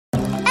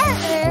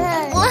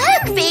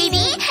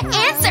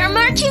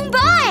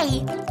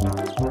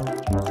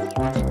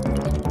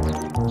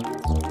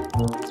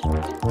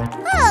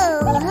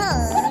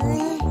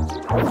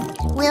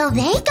Will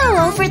they go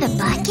over the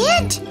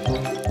bucket?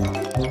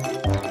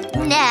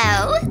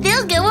 No,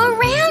 they'll go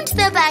around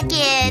the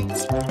bucket.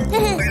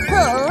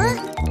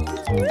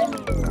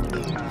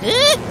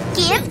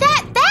 Give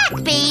that back,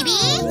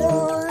 baby.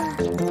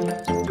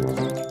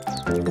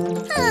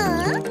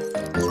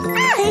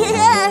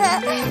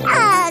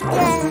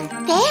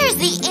 There's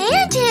the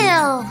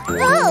anthill.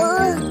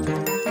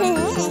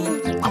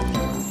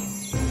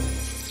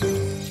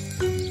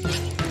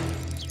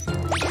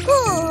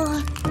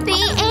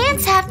 The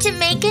ants have to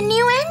make a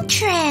new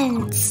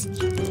entrance.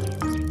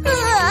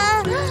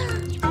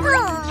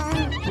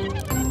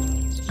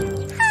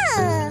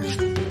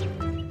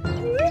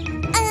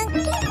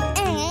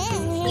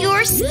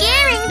 You're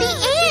scaring the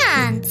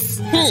ants.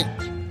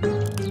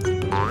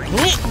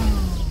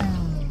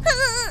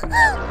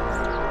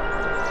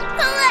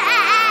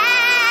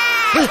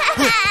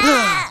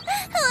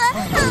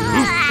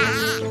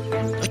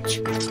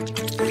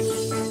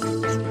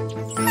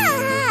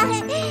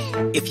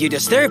 If you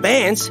disturb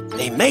ants,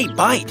 they may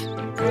bite.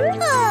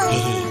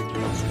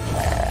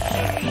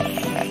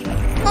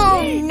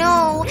 Oh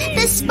no,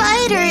 the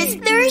spider is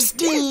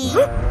thirsty.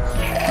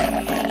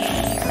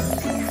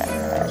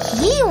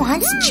 He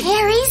wants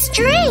Cherry's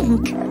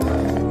drink.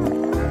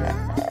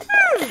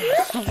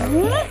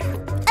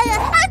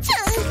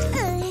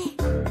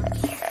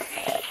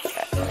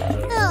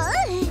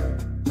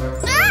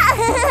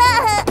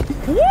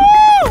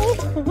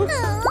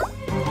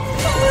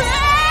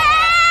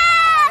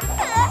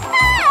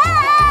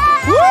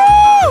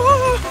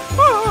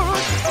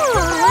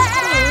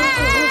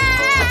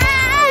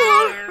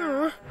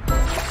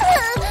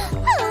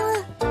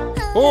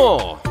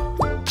 Oh.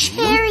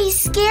 Cherry's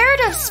scared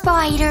of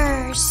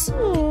spiders.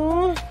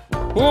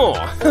 Oh.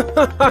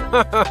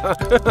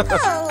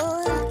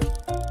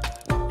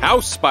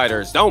 House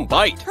spiders don't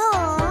bite.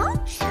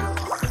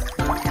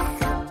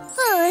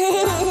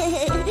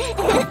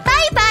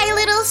 Bye-bye,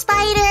 little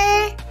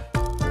spider.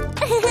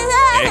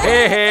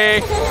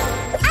 Hey.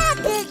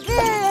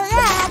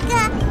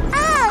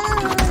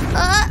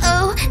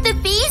 Uh-oh, the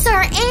bees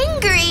are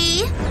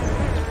angry.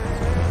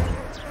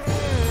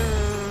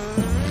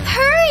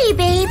 Hurry,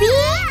 baby.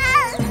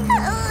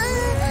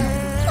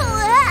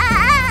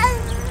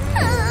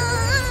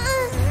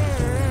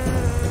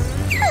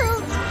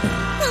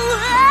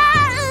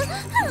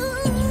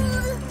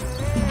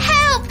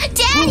 Help,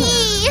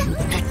 Daddy!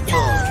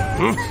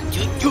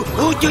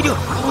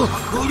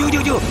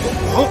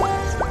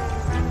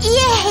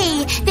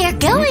 Yay! They're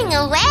going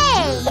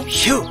away!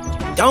 Phew!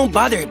 Don't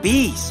bother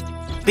bees.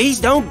 Bees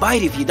don't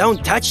bite if you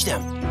don't touch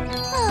them.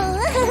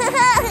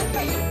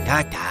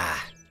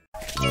 Ta-ta.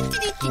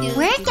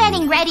 We're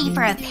getting ready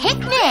for a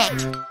picnic.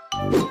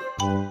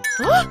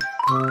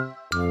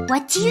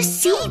 What do you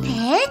see,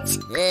 Pit?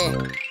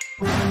 Woo!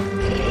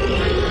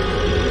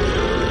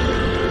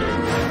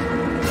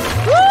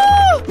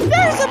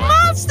 There's a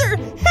monster!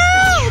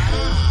 Help!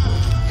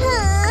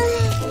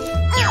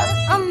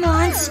 A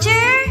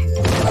monster?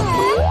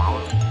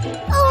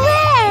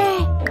 Where?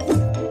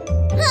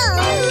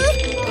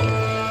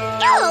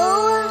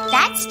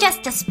 That's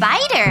just a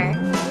spider.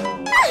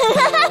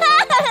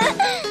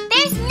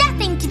 There's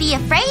nothing to be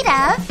afraid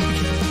of.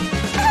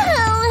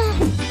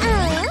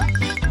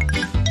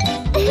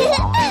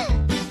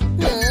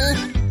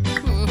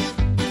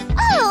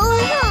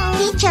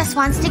 He just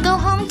wants to go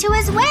home to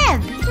his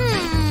web.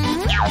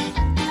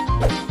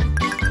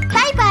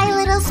 Bye-bye,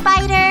 little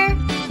spider.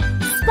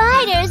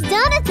 Spiders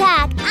don't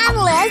attack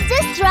unless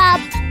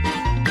disrupt.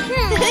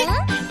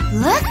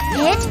 Look,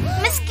 Pit,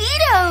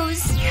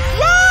 mosquitoes.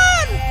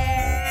 Run!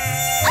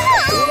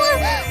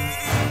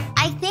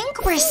 I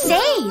think we're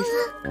safe.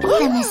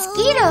 The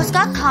mosquitoes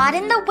got caught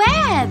in the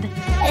web.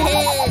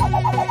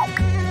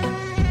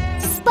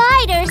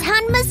 Spiders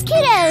hunt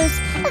mosquitoes.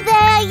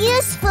 They're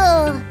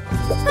useful.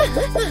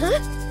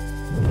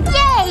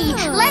 Yay!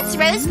 Let's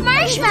roast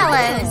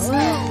marshmallows.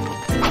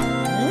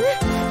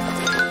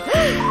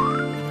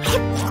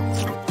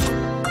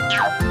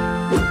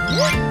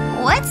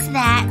 What's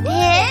that,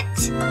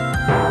 Pit?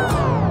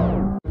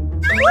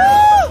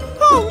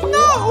 Oh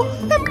no!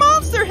 The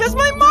monster has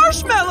my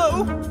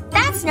marshmallow!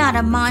 That's not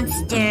a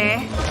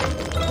monster.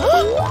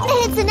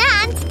 It's an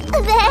ant.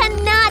 They're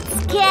not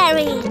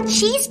scary.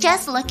 She's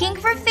just looking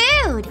for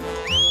food.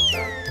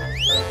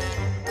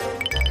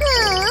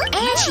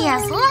 And she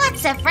has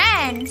lots of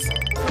friends.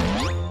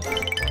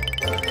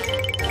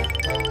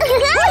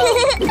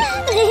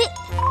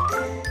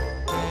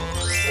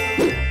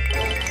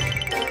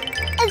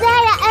 They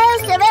are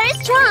also very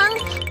strong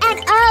and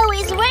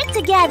always work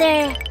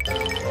together.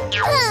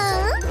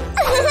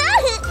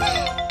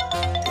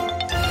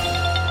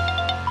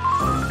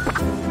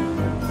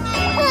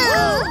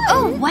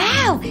 Oh,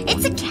 wow!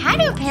 It's a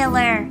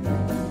caterpillar.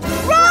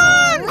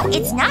 Run!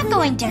 It's not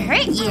going to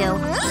hurt you.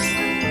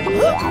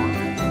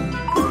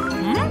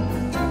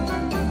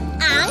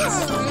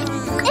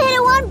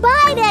 It won't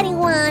bite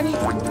anyone.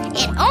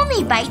 It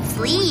only bites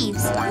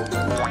leaves.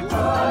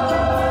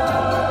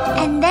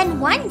 And then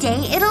one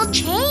day it'll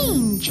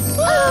change.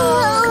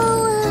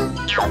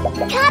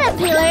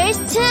 Caterpillars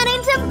turn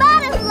into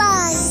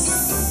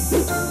butterflies.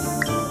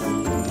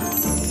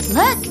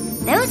 Look,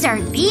 those are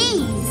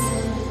bees.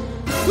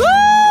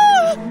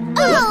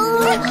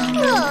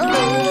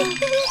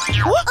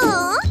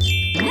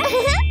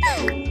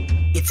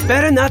 It's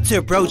better not to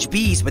approach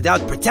bees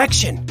without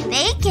protection.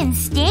 They can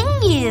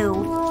sting you.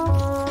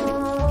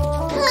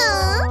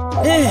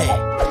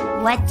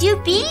 What do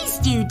bees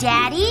do,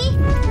 Daddy?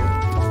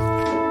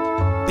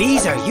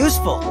 Bees are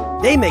useful.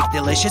 They make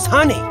delicious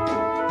honey.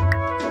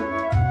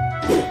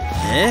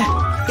 I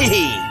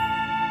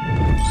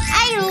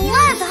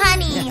love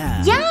honey.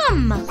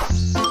 Yum!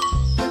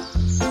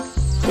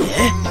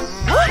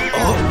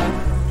 Oh,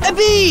 a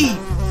bee!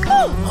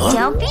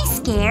 Don't be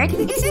scared.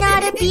 It's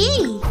not a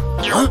bee.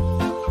 Huh?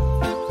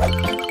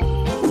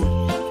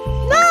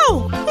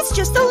 No! It's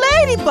just a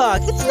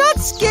ladybug. It's not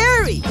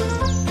scary.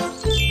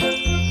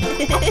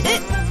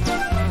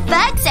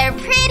 Bugs are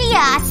pretty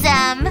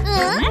awesome.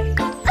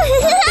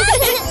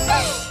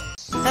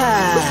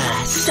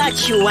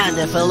 Such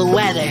wonderful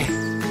weather.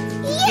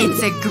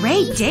 It's a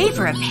great day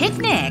for a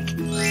picnic.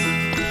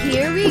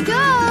 Here we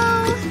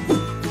go.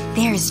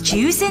 There's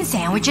juice and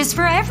sandwiches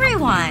for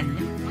everyone.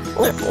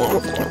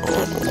 Oh.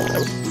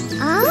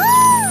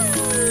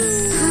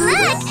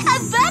 Look, a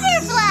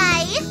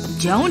butterfly.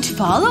 Don't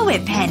follow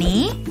it,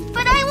 Penny.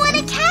 But I want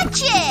to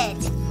catch it.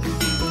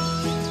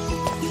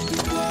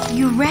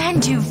 You ran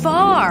too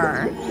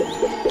far.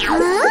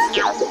 Huh?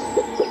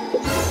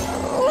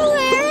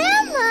 Where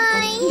am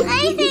I?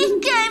 I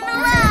think I'm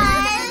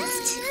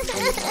lost.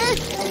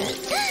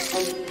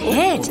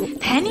 Pit,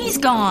 Penny's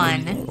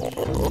gone.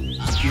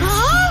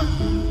 Huh?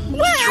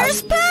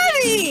 Where's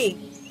Patty?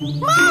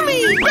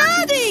 Mommy!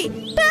 Daddy!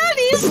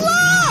 Patty's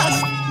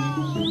lost!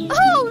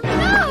 Oh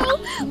no!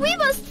 We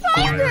must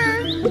find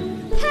her!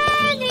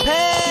 Penny!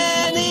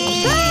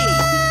 Penny!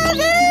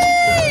 Patty!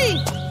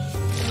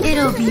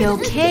 It'll be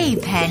okay,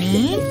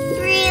 Penny.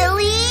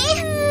 Really?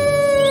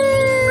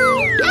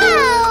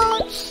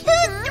 Ouch! Who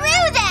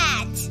threw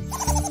that?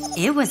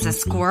 It was a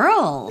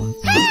squirrel.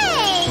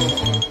 Hey!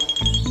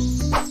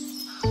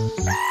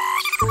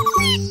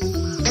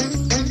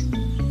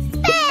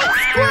 Bad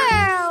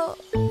squirrel!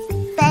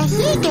 But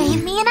he gave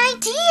me an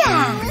idea.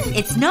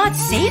 It's not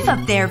safe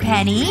up there,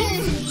 Penny.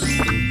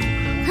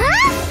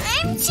 Huh?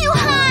 I'm too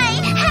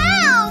high!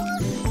 Help!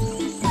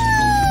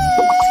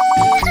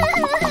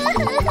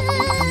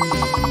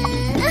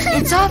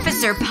 It's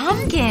Officer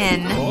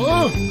Pumpkin.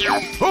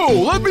 Oh,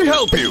 let me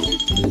help you.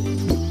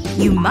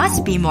 You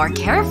must be more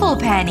careful,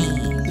 Penny.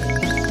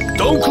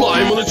 Don't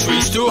climb on the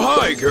trees too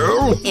high,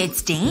 girl.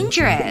 It's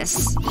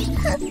dangerous.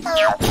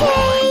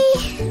 Okay.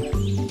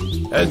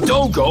 And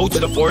don't go to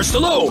the forest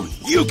alone.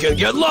 You can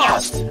get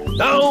lost.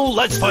 Now,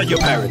 let's find your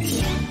parents.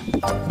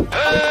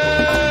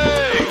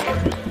 Hey!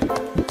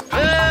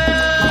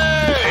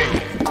 Hey!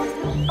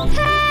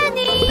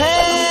 Penny!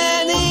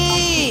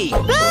 Penny!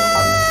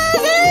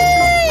 Patty!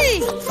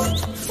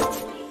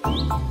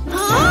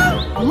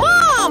 Huh?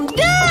 Mom!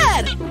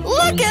 Dad!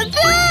 Look at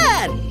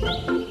that!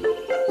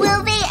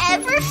 Will they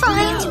ever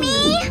find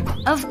me?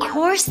 Of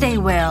course they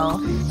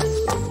will.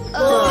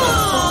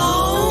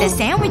 Oh. The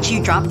sandwich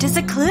you dropped is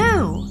a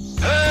clue.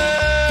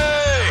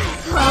 Hey!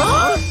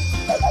 Huh?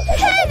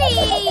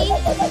 Penny!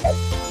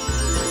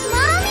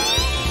 Mommy?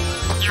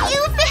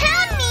 You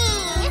found me!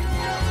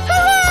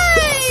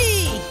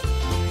 Hooray!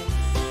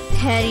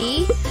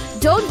 Penny,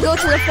 don't go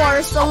to the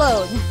forest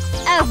alone.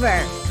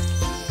 Ever.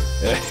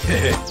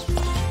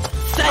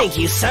 Thank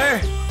you,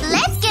 sir.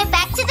 Let's get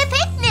back to the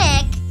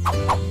picnic!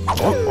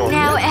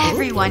 Now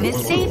everyone is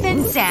safe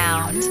and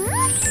sound.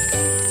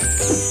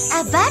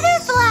 A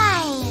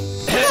butterfly!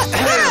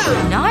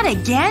 Not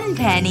again,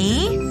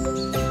 Penny.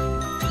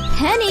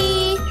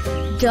 Penny,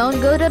 don't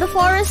go to the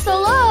forest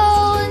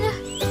alone.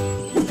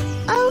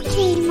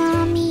 Okay,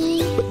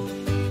 Mommy.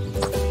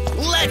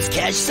 Let's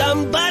catch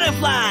some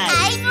butterflies.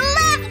 I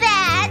love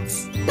that!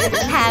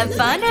 Have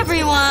fun,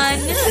 everyone.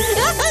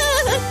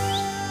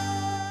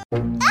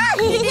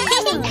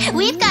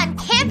 We've gone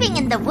camping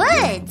in the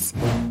woods.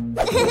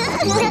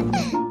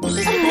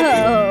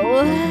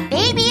 Oh.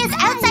 Baby is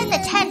outside the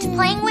tent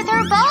playing with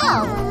her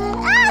ball.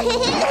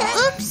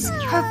 Oops,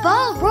 her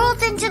ball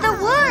rolled into the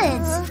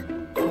woods.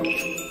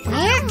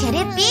 Where could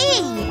it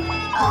be?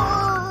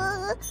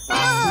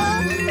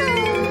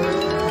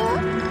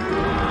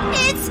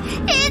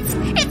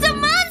 It's a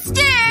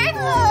monster!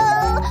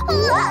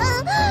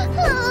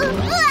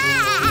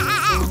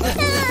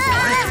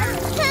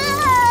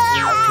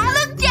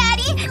 Look,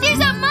 Daddy, there's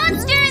a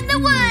monster in the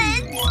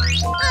woods!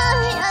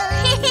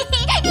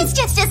 It's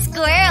just a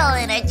squirrel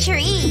in a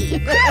tree.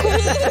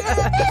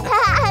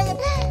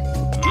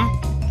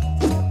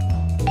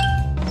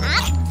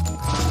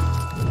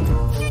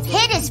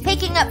 Pit is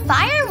picking up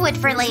firewood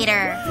for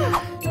later.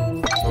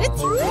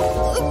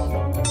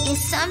 Is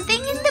something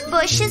in the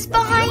bushes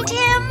behind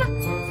him?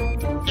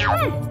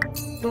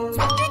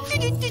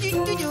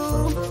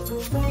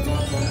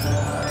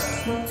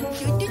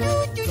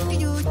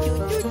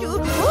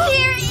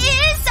 There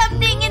is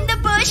something in the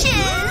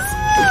bushes!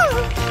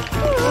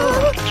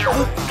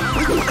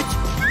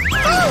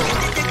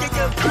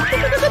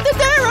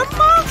 There are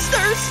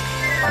monsters!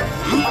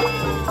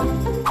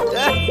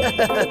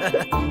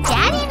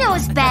 Daddy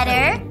knows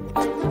better.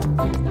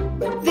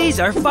 These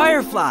are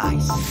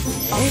fireflies.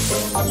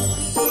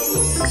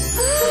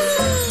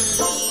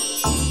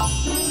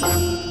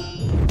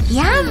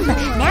 Yum!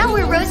 Now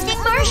we're roasting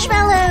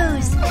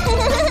marshmallows.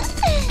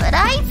 But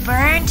I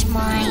burnt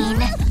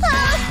mine.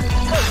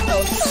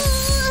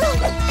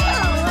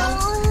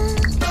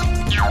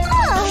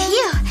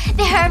 Phew!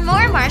 There are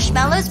more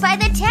marshmallows by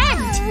the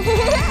tent.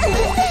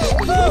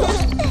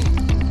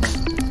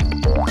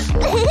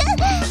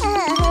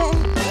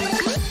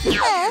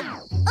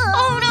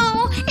 Oh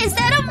no! Is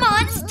that a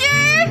monster?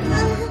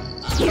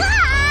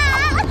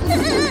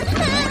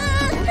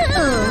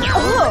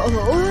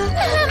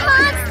 The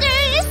monster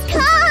is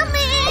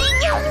coming!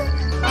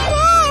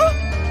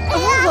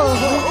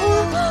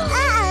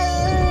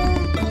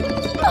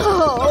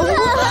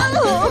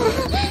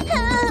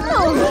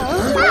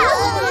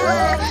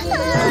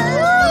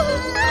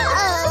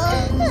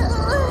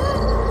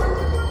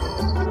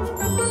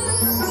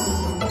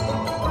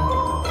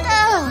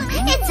 Oh,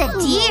 it's a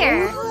deer.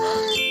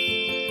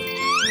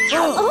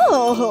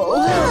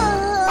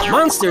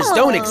 Monsters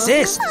don't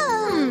exist.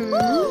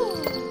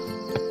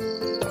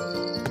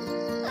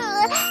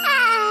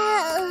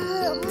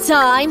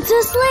 Time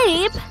to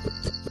sleep.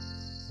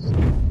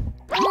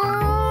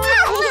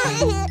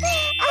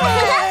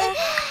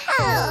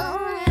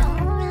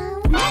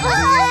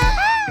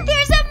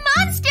 There's a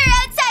monster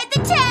outside the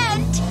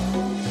tent!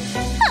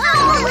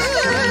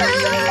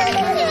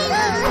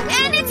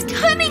 And it's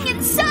coming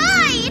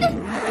inside!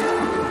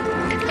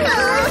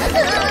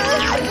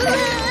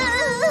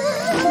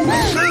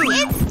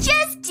 It's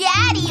just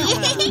Daddy!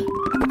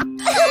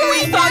 We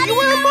thought you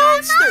were a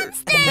monster!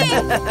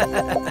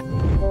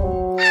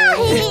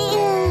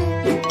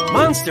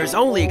 Monsters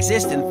only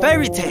exist in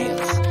fairy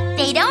tales.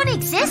 They don't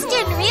exist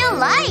in real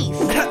life.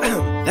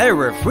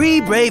 They're a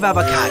free, brave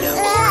avocado.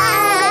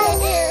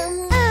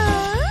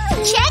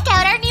 Check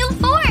out our new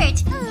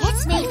fort.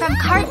 It's made from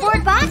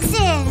cardboard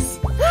boxes.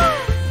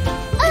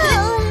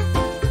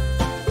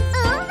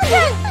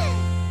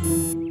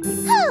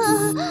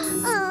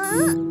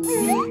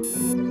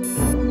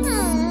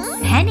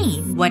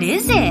 Penny, what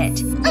is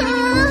it?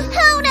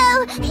 Oh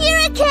no!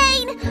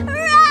 Hurricane!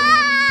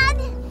 Run!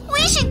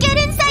 We should get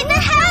inside the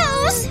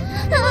house!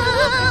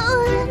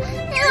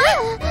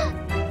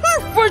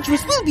 Our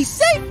fortress will be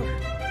safer.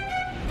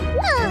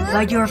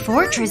 But your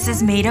fortress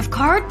is made of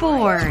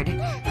cardboard.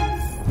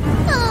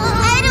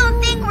 I don't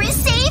think we're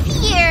safe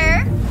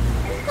here.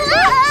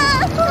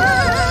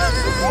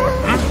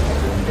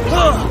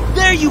 Oh,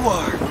 there you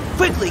are!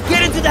 Quickly,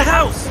 get into the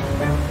house!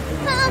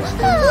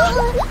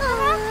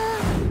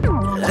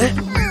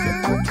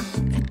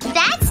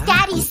 That's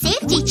Daddy's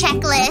safety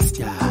checklist.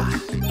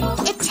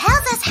 It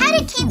tells us how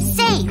to keep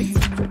safe.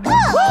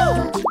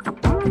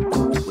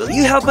 Will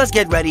you help us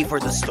get ready for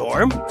the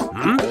storm?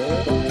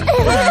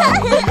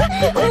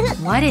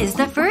 What is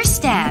the first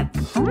step?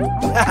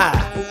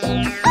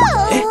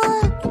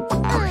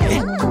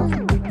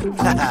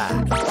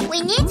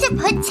 We need to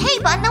put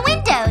tape on the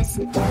windows.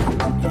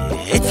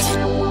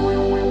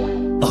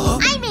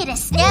 I made a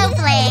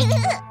snowflake.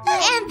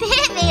 And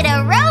Pip made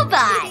a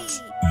robot.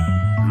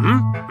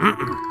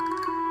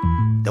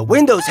 The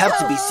windows have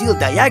to be sealed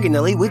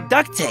diagonally with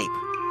duct tape.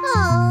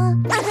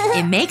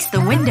 It makes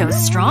the windows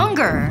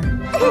stronger.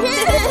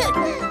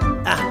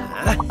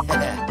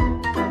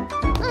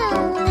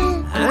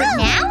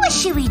 Now what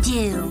should we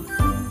do?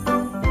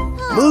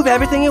 Move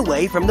everything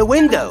away from the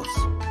windows.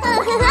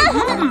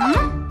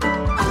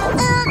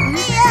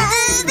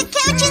 The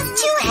couch is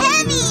too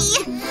heavy.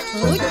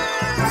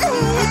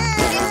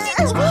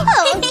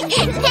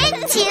 Pig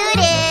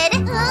tooted.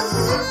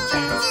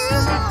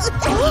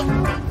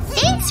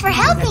 Thanks for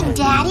helping,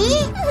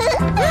 Daddy.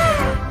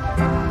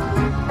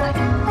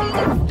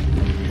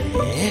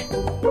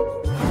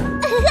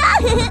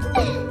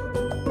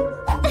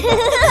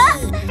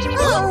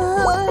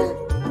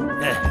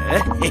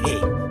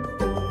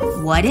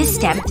 What is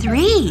step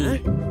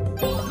 3?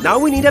 Now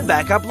we need a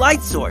backup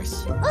light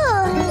source. We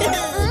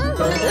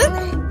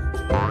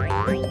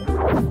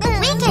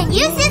can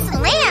use this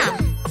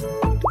lamp.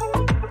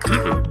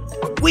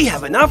 We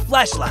have enough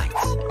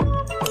flashlights.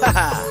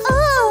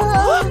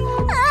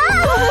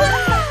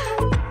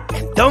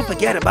 And don't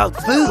forget about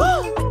food.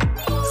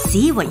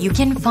 See what you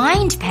can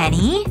find,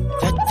 Penny.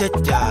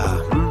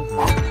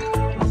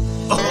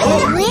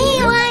 We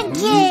want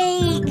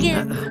cake.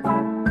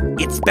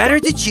 It's better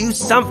to choose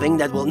something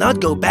that will not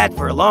go bad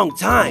for a long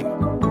time.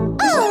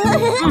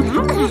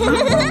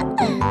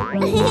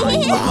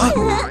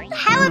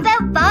 How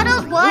about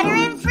bottled water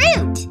and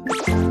fruit?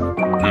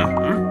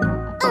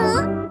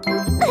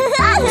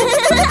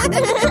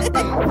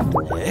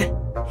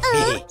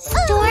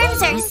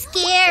 Storms are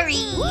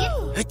scary.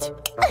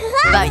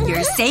 But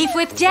you're safe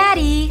with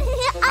Daddy.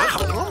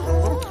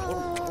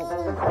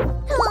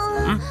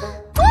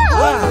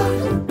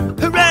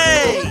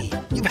 Hooray!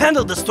 You've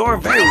handled the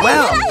storm very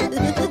well.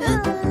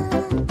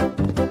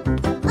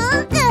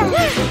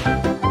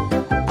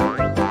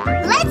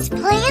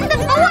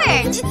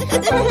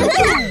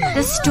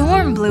 The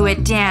storm blew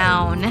it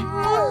down.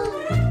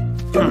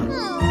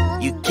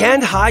 You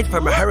can't hide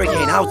from a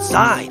hurricane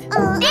outside.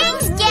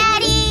 Thanks,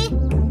 Daddy!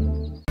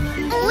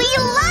 We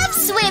love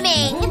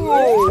swimming!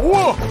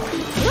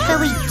 But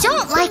we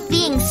don't like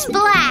being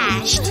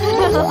splashed.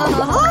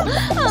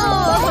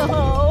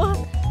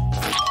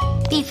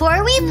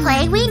 Before we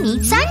play, we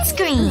need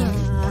sunscreen.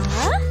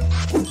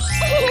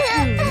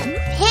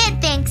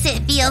 Pit thinks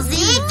it feels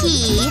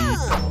icky.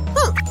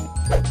 Look!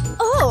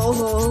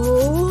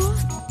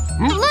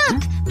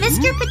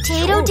 Mr.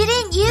 Potato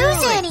didn't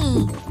use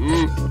any.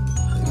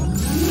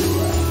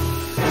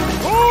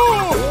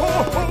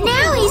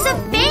 Now he's a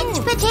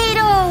baked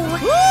potato!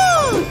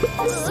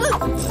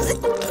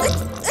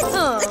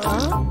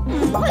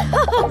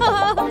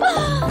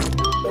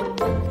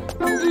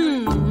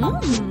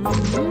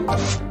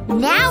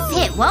 Now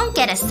Pit won't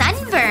get a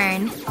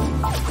sunburn.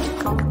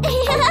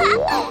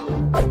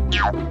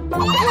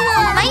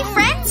 My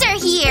friends are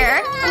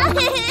here!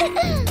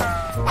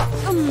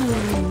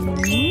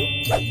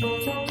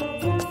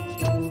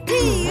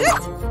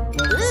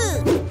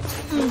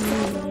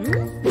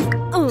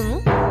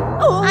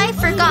 I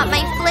forgot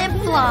my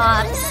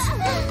flip-flops.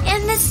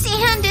 And the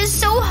sand is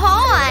so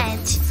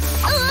hot.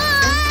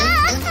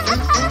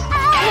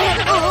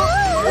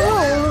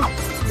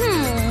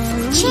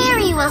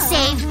 Cherry will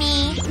save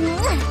me.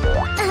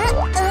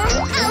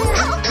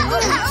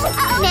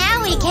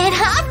 Now we get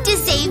up to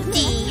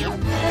safety.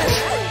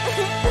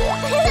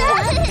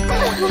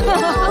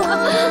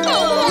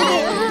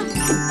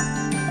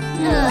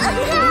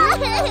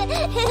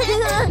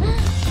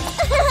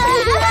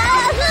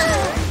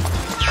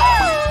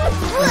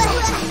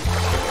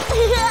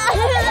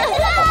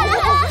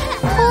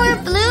 Poor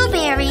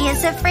Blueberry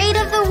is afraid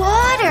of the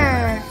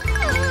water.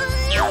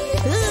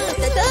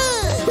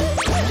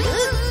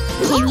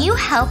 Can you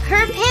help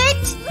her,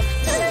 Pit?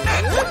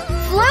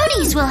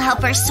 Floaties will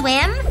help her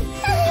swim.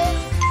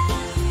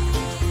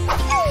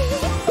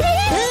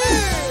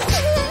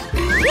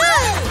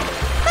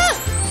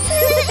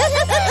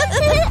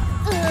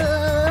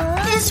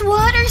 This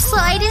water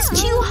slide is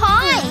too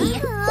high.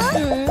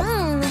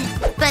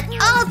 But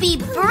I'll be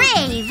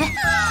brave.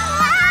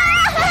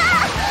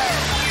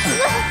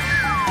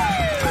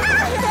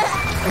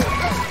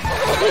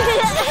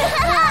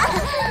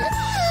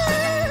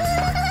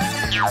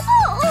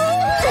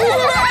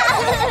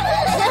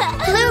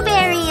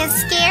 Blueberry is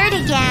scared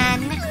again.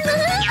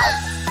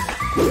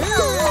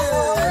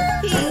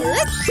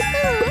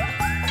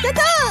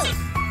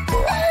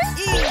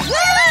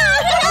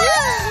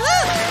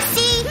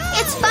 See,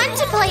 it's fun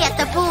to play at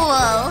the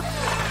pool.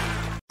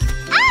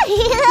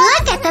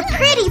 Look at the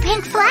pretty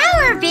pink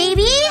flower,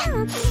 baby.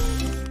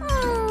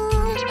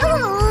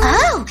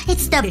 Oh,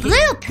 it's the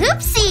blue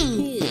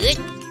Poopsie.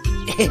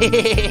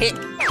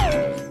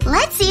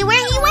 Let's see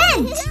where he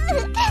went.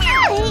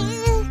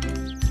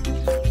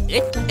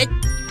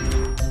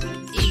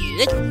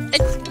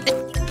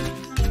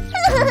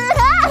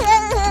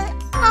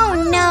 Oh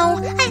no,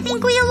 I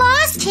think we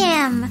lost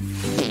him.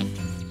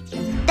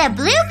 The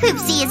blue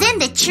Poopsie is in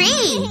the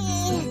tree.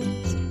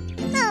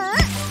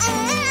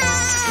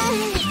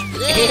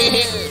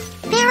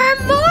 There are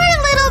more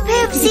little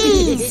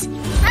Poopsies.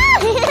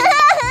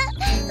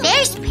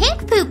 There's pink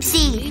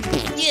Poopsie.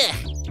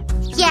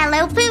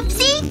 Yellow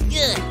Poopsie.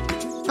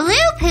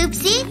 Blue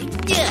Poopsie.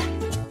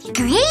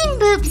 Green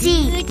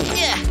Poopsie.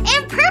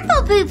 And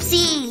purple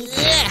Poopsie.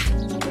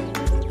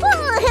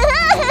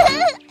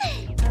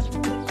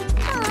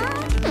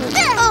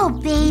 Oh,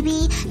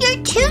 baby, your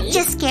toot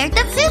just scared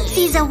the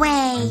Poopsies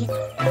away.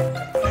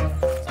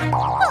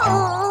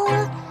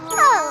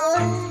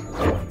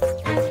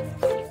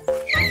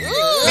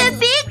 The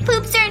big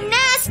poops are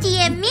nasty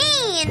and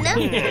mean.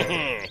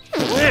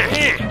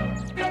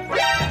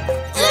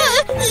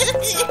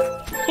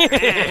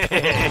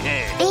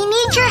 They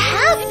need your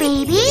help,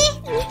 baby.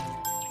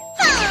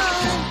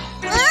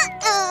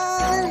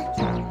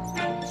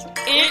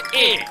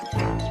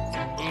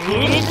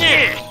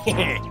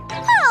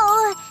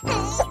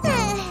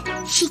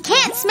 She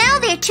can't smell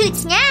their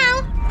toots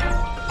now.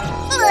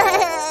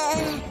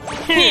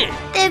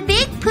 The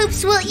big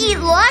poops will eat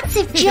lots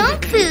of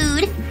junk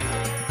food.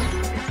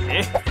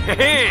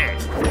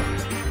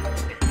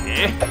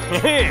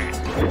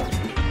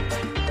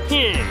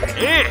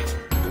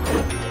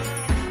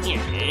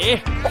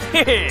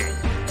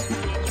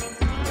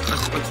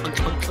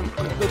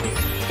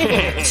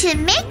 To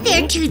make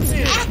their toots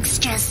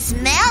extra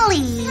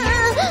smelly.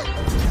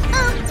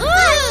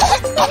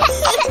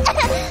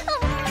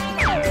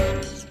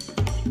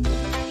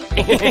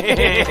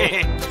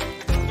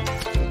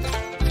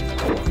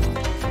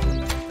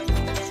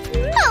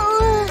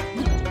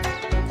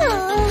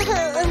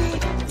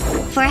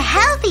 For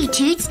healthy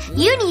toots,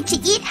 you need to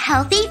eat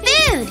healthy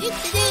food.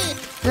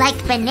 Like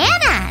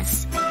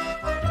bananas.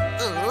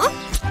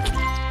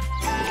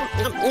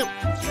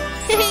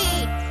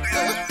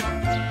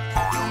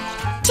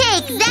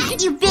 Take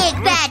that, you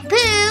big bad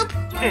poop!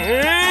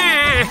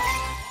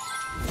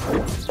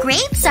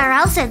 Grapes are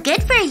also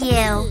good for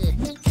you.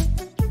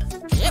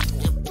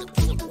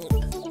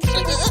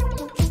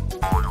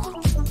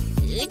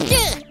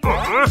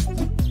 The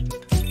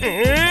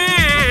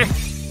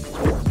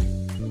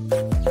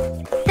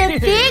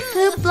big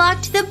poop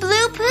blocked the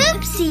blue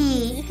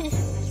poopsie.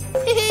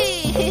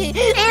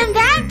 And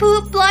that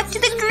poop blocked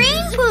the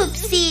green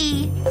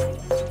poopsie.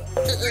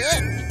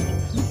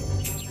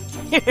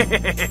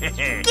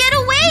 Get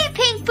away,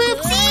 pink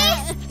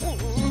poopsie!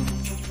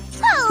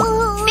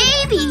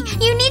 Baby,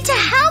 you need to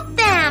help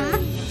them.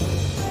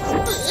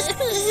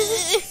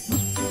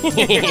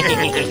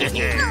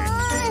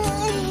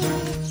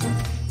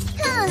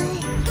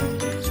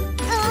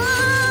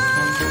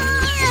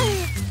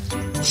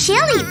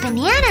 She'll eat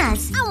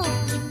bananas.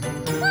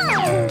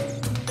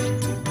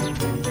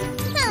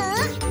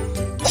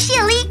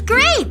 She'll eat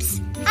grapes.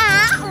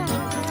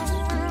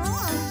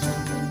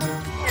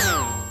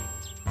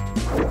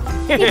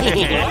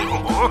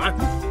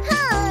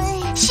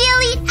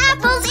 She'll eat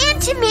apples and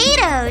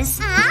tomatoes.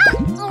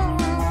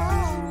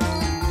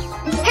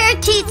 Her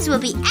teeth will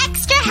be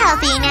extra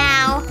healthy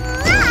now.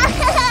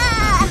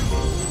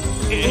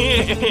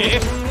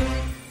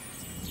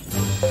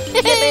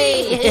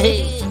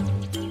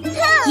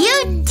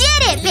 You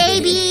did it,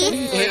 baby!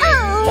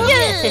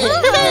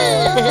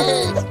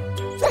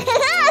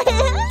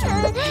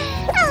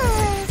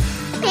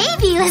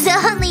 Baby was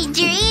only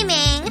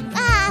dreaming.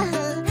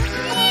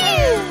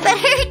 But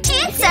her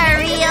teeth are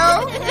real.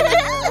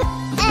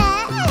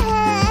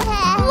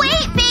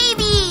 Wait,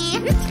 baby!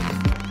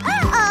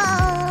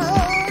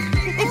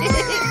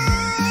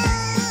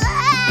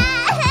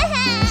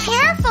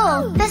 Careful!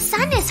 The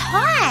sun is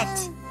hot.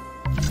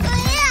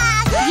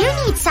 You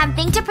need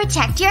something to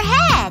protect your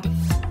head.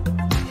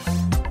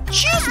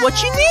 Choose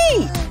what you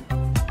need.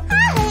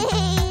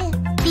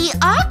 The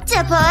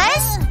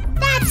octopus?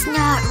 That's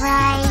not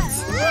right.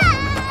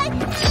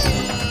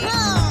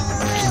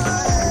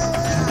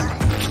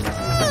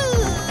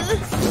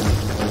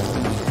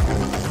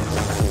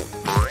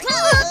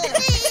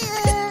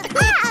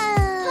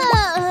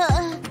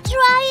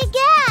 Try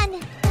again.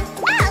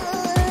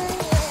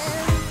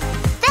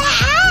 The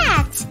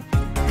hat.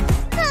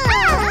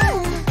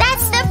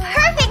 That's the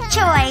perfect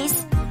choice.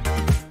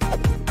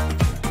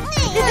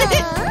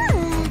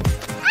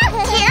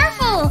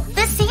 Careful!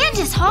 The sand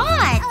is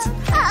hot.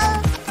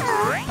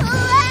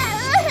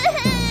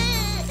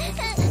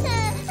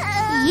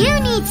 You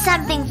need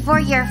something for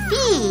your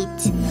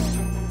feet.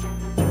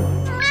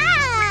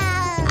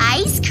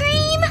 Ice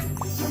cream?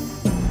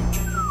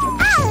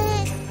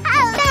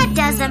 That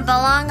doesn't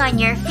belong on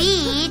your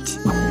feet.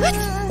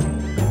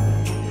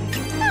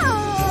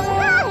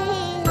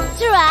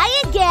 Try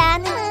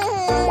again.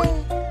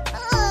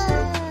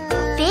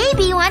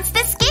 Baby wants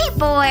the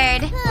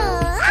skateboard.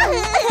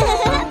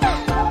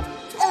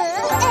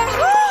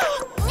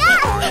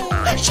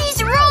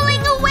 She's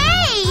rolling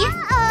away!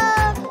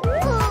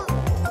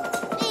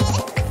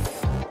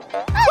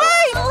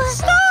 Wait!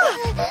 Stop!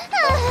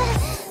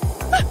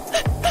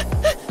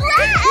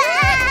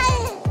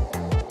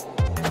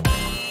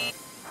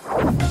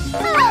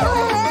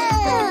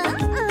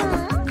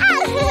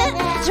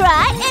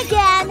 Try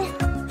again.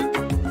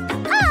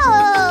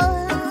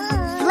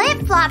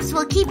 Flip-flops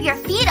will keep your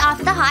feet off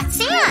the hot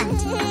sand.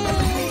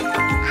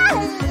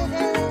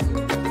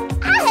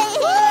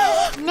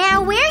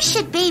 Now where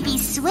should baby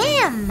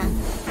swim?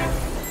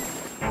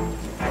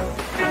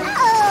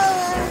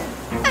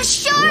 A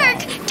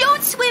shark!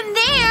 Don't swim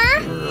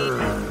there!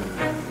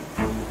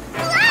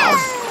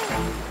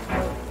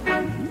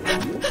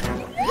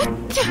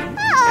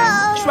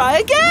 Try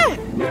again.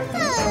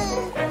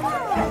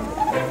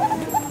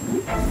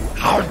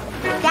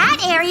 That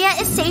area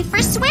is safe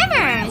for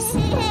swimmers.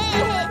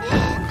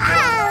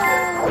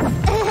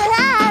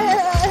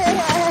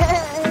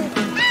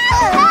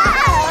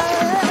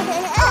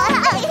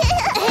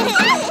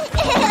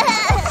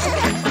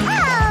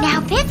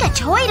 Now pick a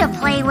toy to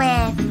play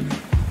with.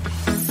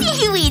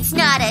 Seaweed's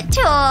not a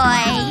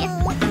toy.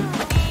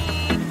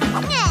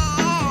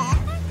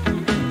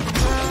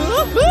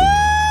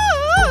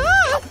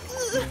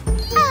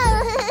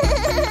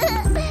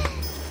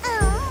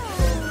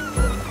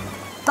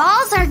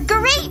 Balls are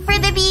great for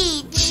the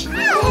beach.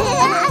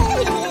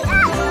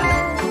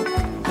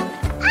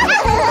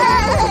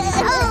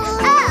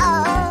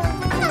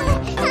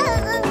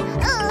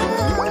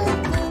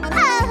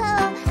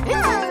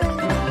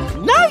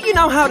 Now you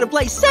know how to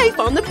play safe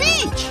on the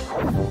beach.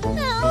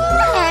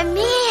 And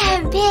me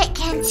and Bit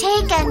can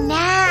take a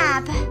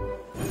nap.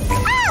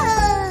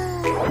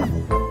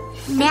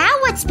 Now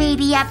what's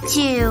baby up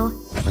to?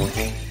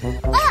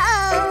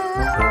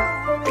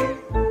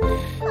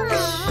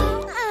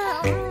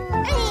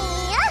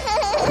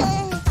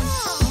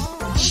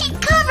 She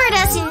covered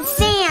us in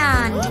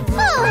sand.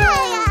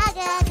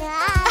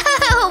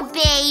 Oh,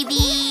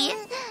 baby.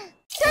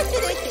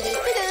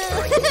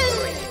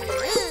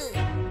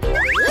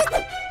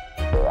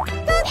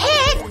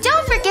 Hey,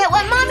 don't forget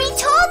what Mommy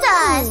told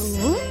us.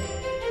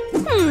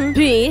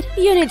 Pete,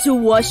 you need to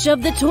wash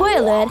up the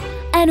toilet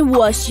and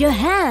wash your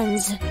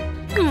hands.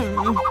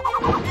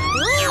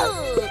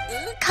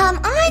 Come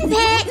on,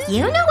 Pit.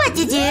 You know what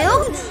to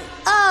do.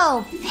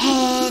 Oh,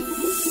 Pit.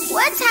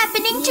 What's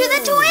happening to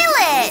the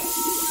toilet?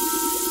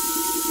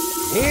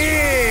 It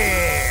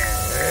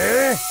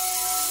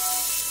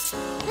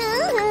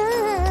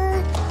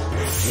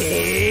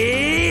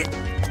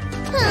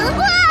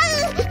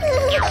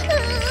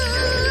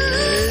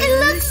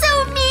looks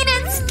so mean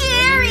and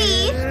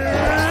scary.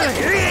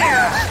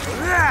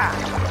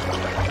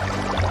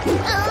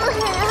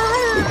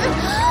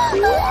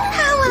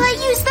 How will I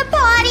use the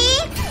potty?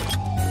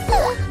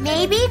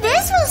 Maybe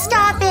this will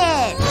stop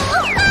it.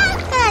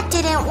 That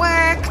didn't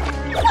work.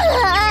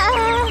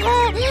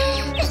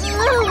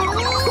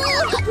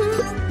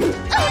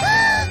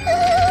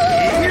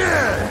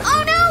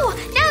 Oh no!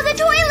 Now the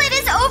toilet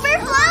is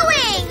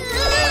overflowing!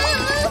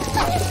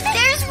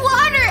 There's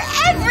water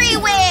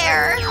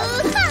everywhere!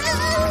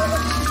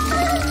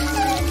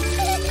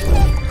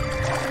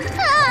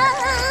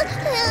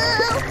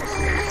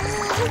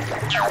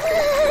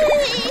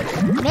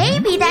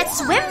 Maybe that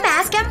swim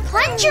mask and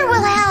plunger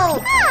will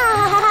help.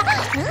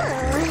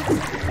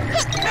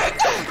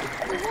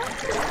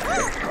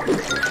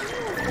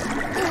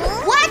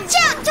 Watch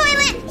out,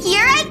 toilet!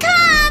 Here I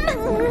come!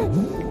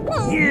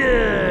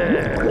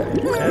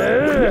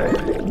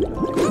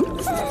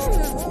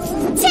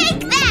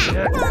 Take that!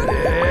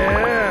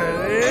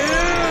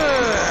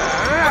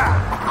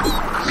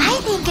 I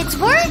think it's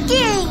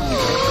working!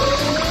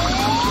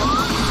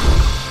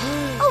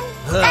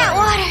 That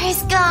water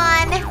is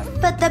gone,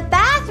 but the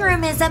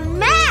bathroom is a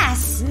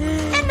mess,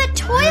 and the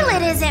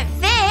toilet isn't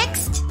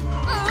fixed.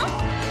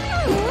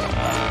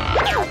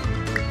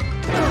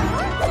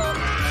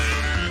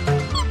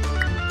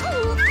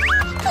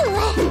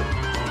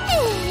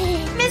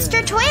 Mr.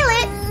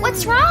 Toilet,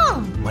 what's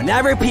wrong?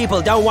 Whenever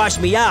people don't wash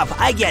me off,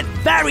 I get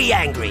very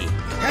angry.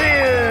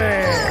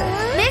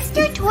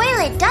 Mr.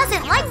 Toilet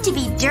doesn't like to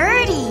be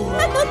dirty.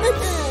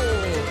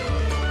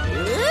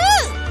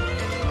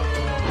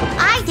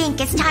 I think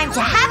it's time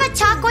to have a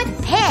talk with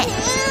Pit.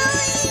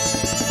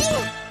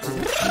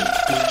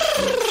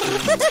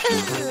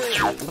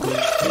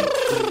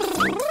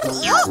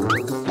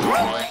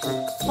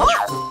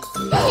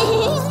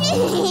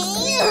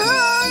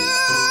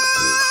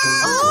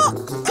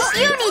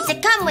 You need to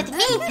come with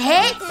me,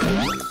 Pit.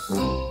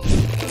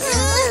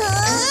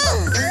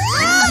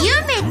 You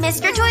made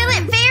Mr.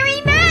 Toilet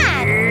very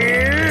mad.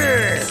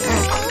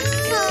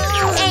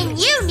 And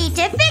you need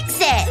to fix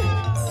it.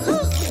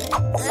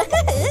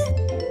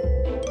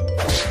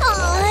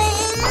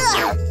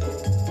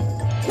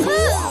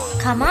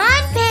 Come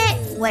on, Pit.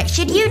 What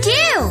should you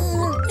do?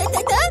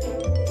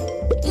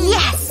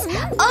 Yes!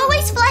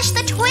 Always flush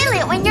the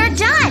toilet when you're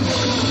done.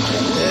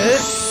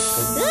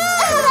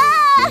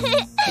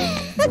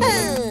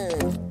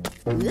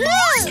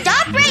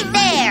 Stop right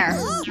there!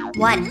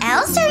 What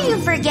else are you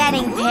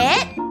forgetting,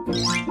 Pit?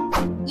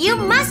 You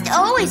must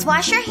always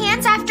wash your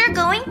hands after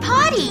going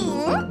potty.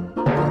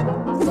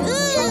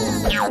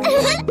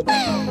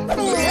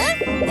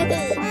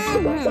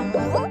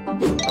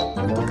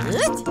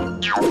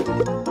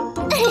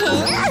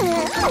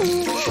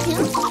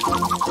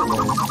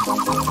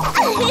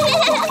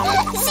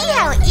 See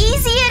how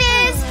easy it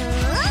is?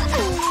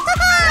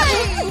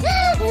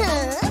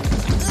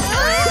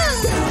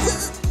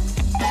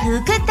 Who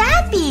could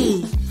that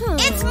be?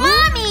 It's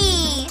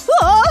Mommy!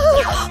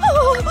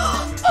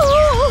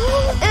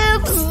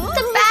 Oops,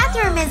 the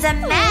bathroom is a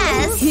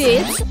mess.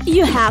 Kids,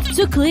 you have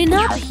to clean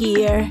up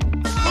here.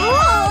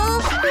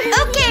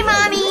 Okay,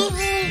 Mommy.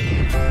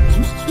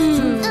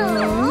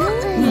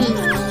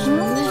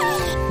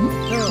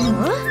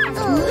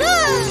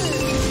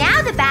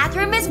 Now the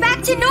bathroom is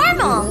back to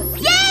normal.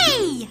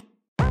 Yay!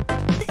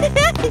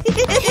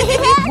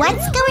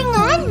 What's going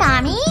on,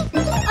 Mommy?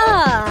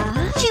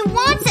 She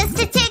wants us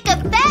to take a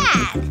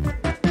bath.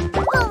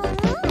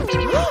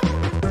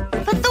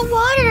 But the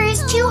water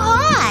is too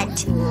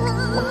hot.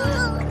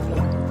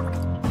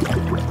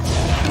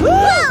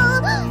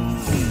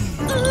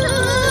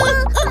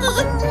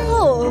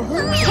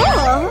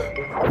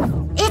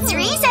 It's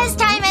recess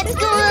time at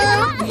school.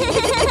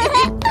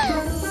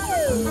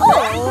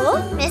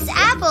 Miss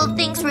Apple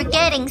thinks we're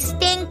getting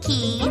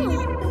stinky.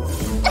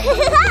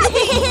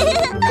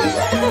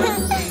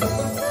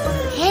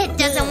 Pit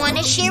doesn't want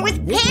to share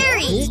with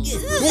Perry.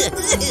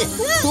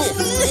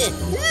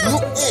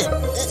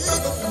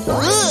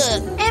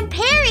 And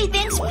Perry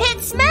thinks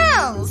Pit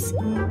smells.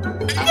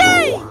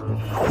 Yay!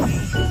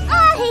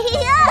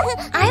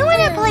 I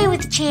want to play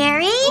with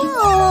Cherry.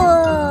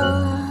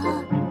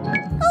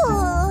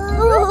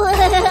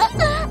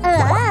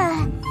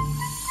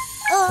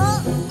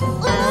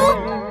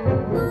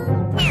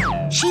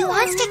 She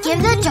wants to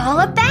give the doll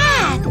a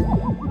bath.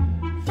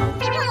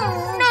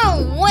 No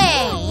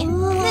way.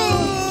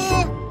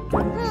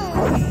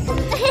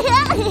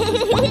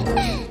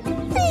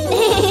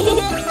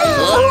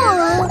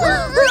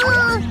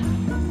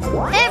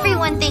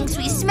 Everyone thinks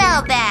we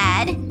smell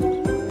bad.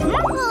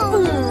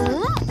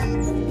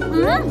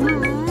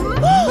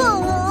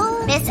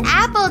 Miss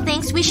Apple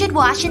thinks we should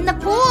wash in the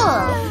pool.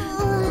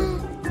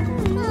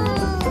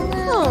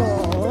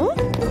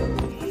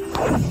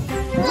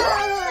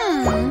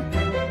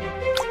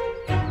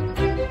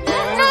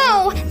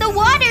 No, the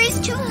water is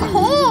too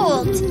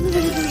cold.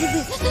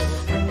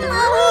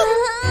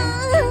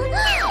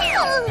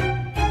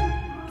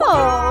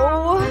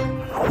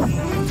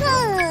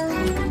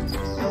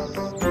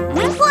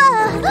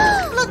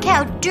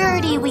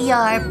 you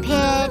are,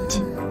 Pit.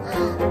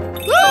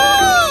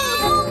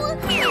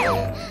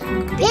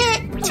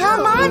 Pit, tell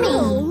Mommy.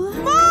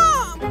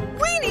 Mom,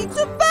 we need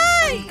to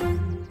bathe.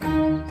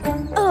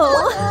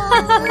 Oh.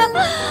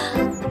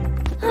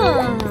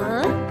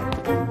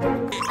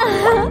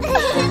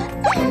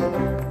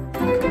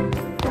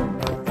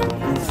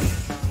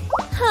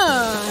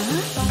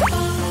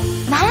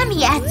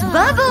 Mommy has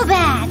bubble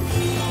bath.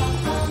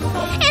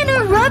 And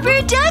a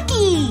rubber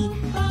ducky.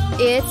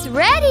 It's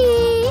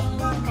ready.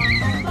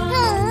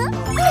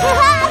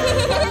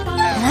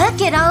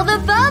 Look at all the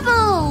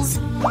bubbles.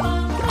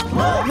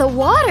 The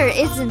water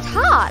isn't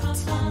hot.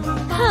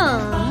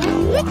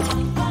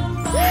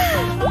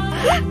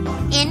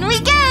 In we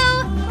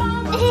go.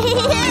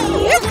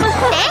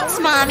 Thanks,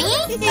 Mommy.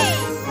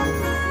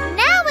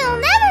 Now we'll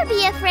never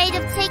be afraid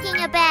of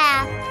taking a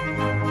bath.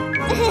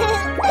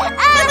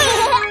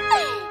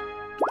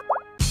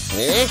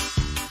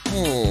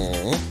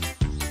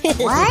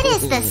 What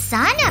is the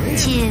sun up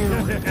to?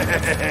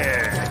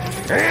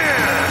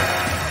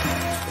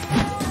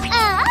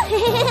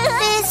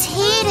 This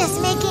heat is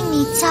making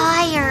me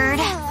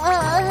tired.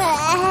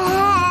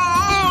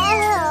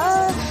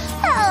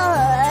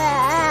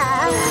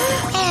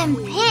 And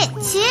Pit,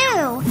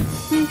 too.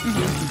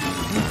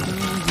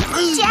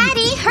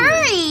 Daddy,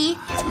 hurry!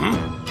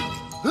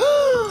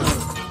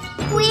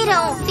 We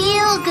don't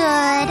feel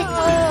good.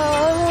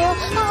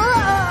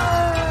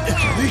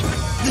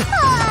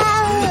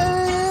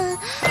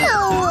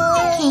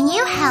 Can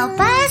you help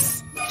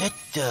us?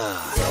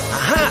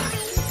 Aha!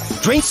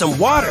 Drink some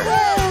water.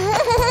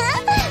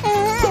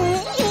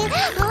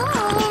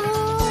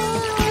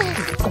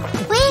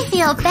 We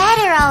feel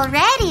better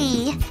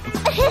already.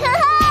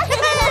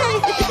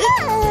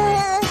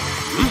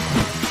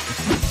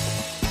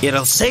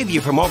 It'll save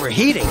you from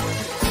overheating.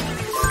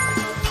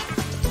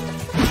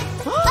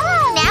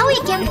 Now we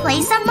can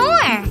play some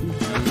more.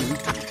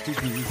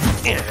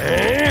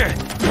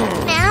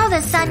 Now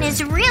the sun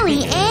is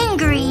really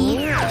angry.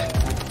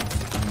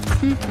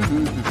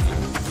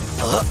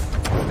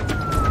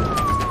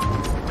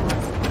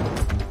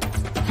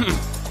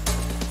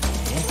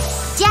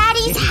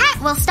 Daddy's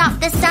hat will stop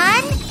the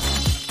sun.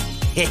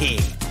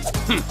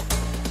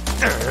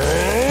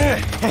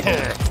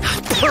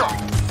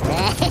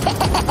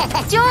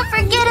 Don't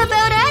forget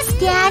about us,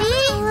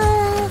 Daddy.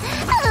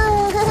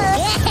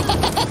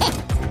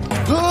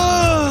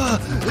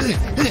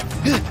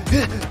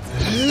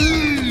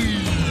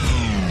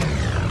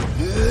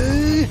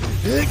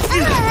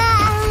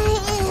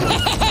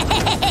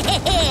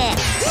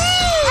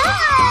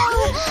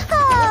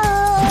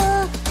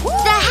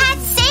 The hat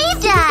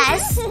saved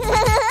us.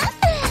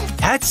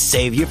 Hats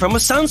save you from a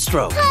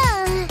sunstroke.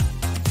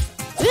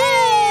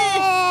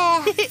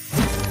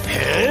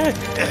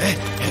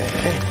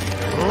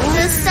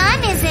 The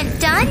sun isn't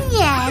done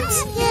yet.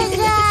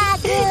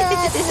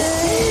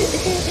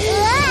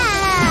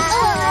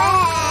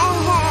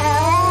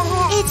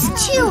 It's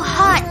too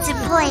hot to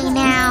play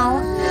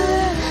now.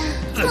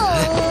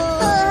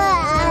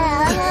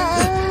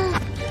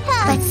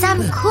 But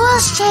some cool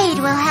shade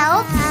will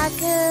help.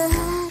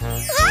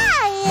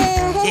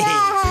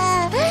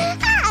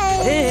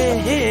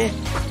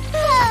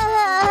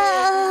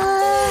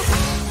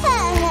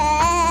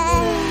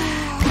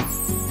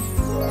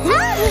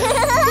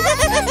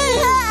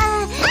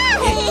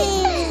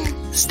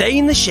 Stay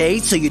in the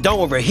shade so you don't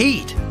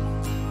overheat.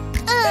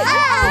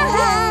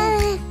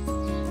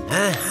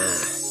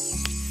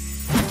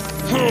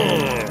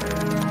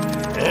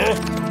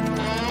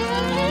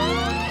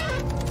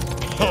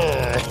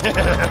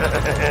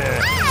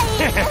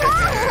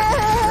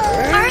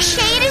 Our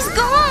shade is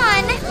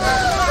gone.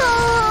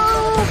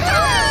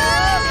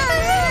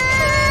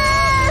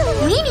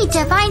 We need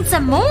to find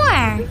some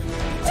more.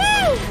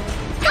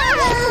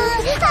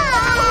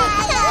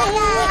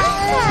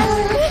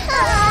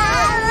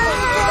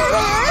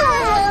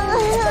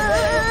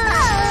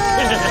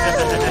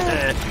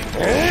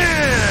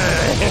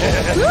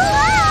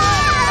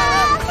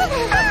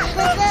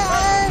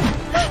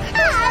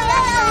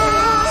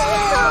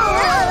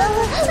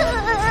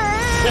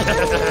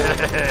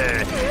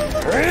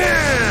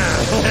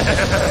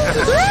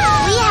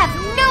 We have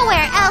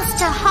nowhere else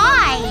to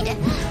hide.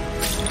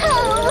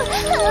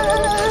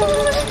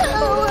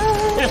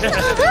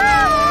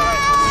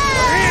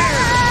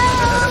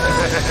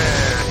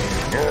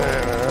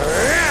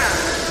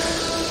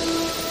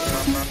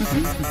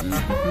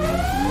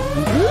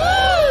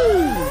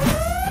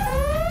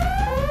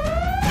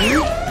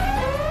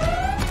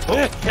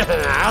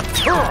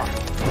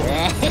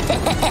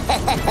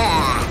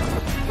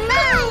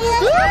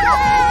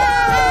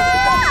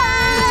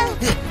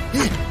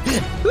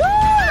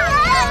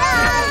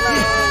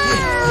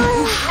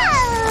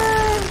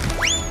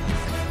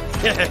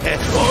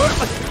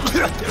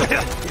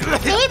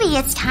 Maybe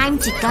it's time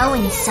to go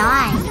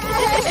inside.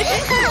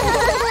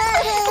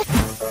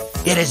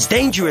 It is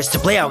dangerous to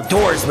play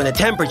outdoors when the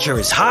temperature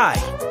is high.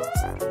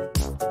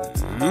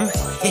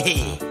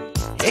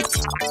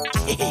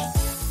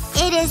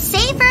 It is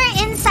safer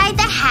inside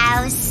the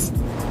house.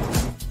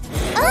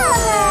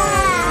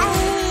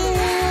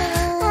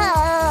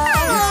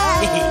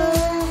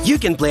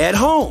 can play at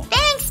home.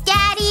 Thanks,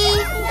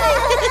 Daddy!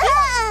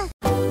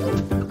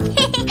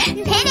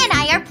 Pit and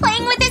I are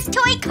playing with this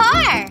toy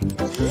car.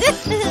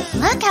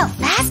 Look how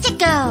fast it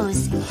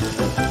goes.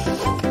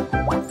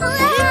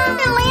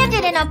 It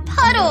landed in a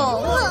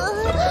puddle.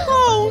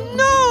 Oh,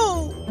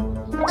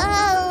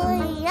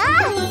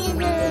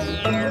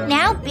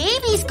 Now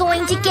Baby's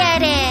going to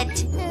get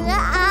it.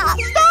 no!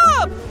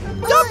 Stop!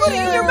 Don't put it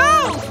in your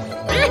mouth!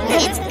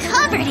 It's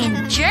covered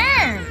in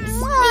germs.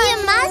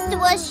 You must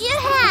wash your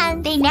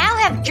hands. They now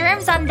have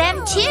germs on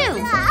them,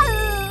 too.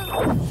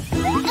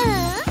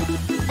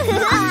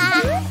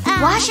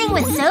 Washing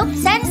with soap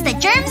sends the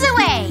germs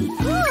away.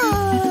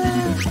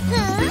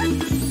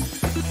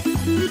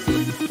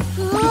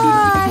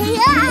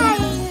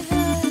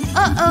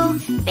 Uh-oh,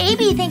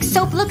 Baby thinks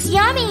soap looks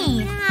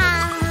yummy.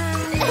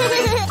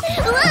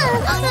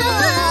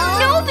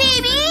 No,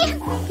 Baby!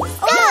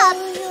 Stop!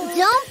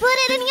 Don't put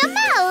it in your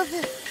mouth.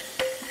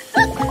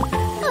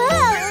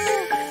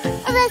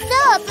 The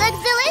soap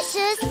looks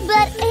delicious,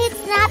 but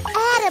it's not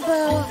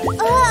edible.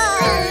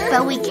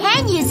 But we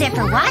can use it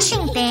for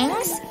washing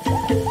things.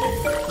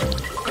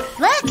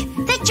 Look,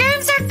 the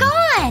germs are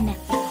gone.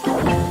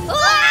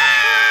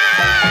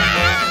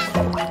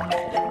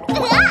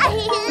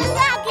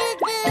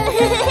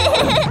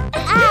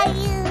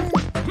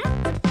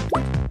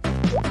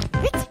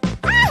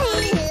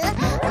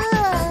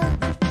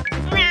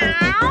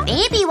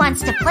 Baby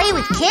wants to play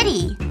with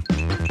Kitty.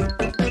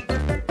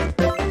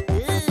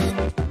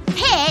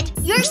 Pit,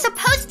 you're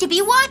supposed to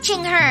be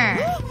watching her.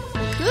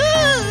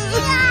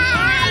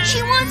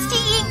 She wants to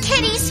eat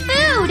Kitty's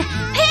food.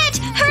 Pit,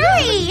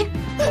 hurry!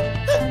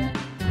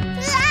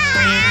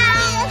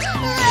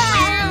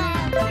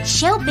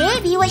 Show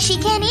Baby what she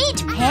can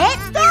eat, Pit.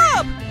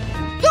 Stop!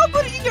 Don't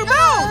put it in your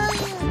mouth!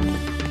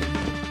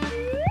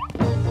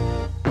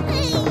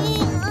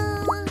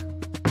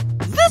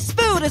 This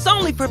food is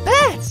only for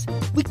pets.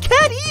 We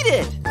can't eat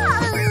it.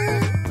 Huh?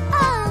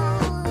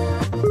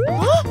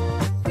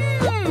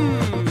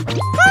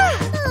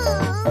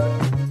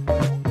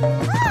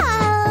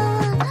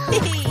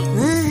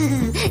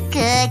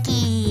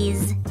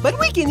 Cookies. But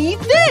we can eat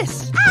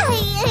this.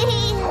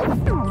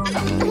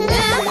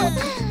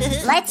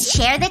 Let's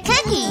share the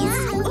cookies.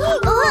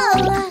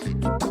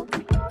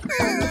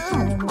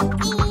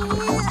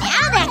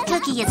 Now that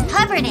cookie is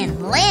covered in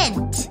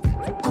lint.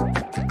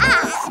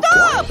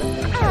 Stop!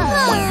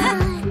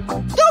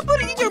 Don't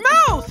put it in your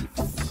mouth.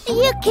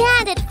 You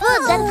can't eat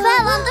food that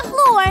fell on the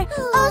floor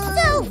or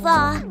sofa.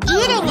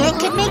 Eating it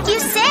could make you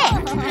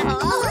sick.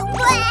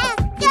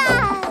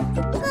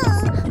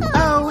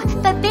 Oh,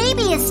 but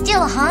Baby is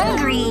still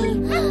hungry.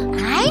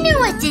 I know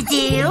what to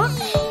do.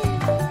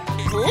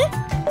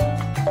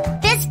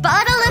 This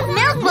bottle of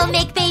milk will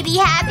make Baby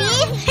happy.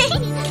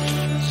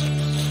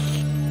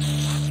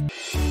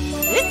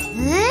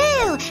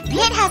 Ooh,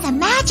 Pit has a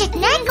magic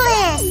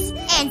necklace.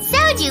 And so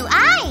do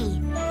I.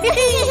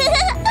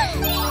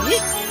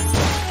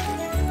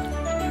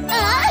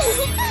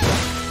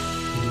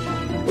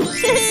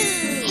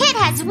 Pit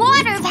has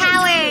water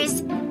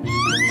powers.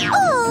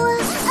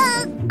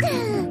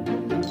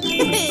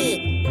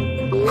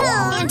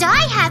 And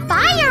I have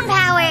fire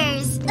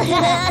powers.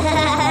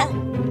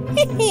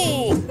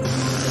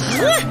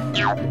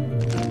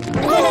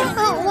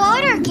 But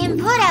water can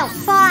put out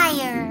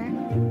fire.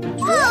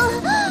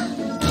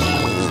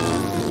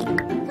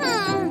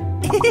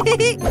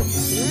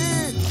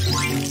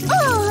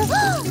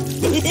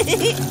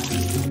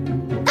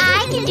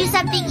 I can do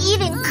something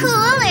even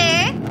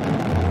cooler.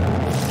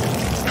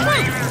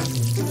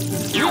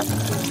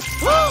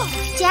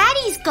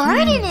 Daddy's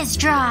garden is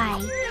dry.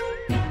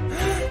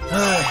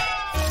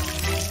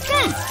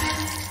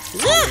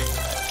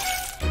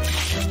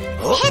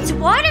 Pit's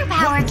water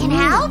power can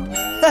help.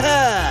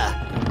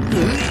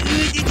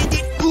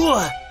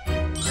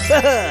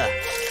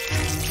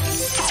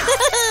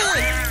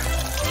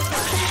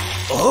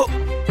 Oh.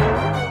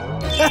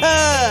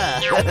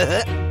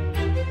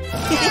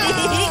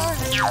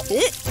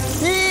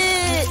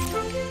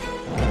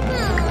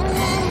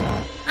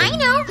 I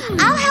know.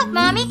 I'll help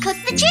Mommy cook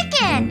the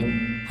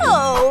chicken.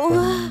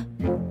 Oh.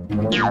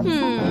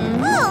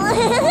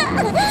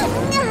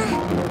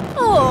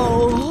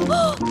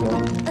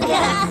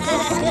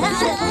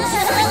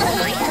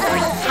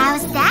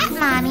 How's that,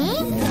 Mommy?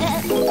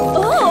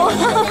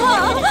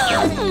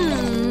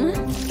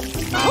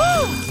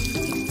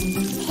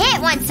 Pit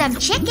wants some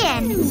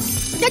chicken.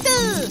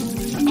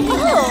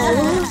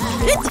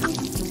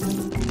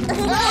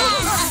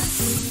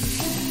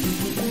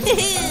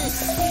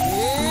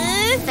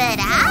 But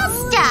I'll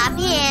stop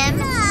him.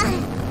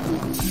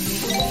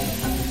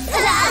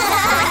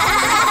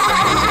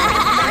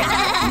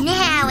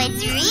 Now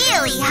it's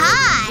really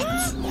hot.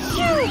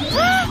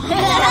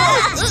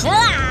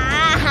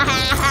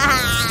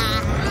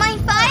 My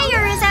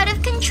fire is out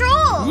of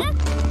control.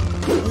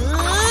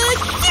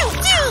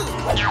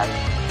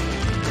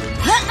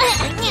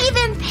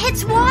 Even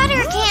Pit's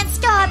water can't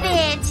stop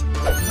it.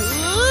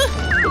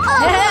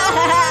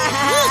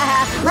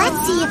 Let's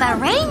see if a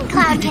rain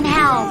cloud can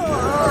help.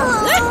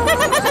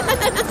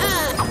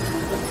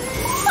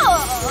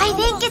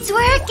 think it's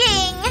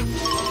working.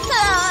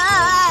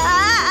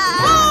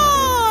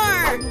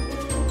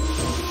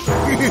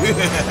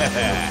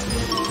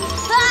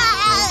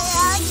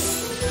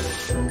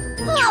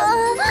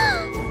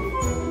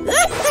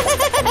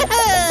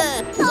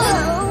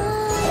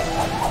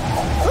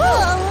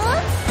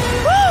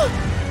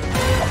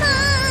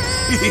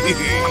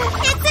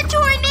 It's a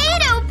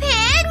tornado,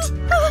 Pit!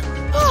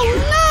 Oh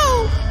no!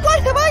 What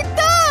have I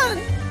done?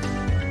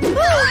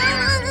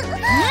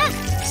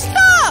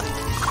 Stop!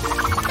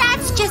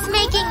 That's just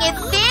making it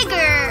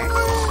bigger.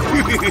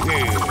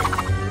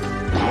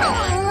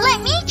 Let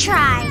me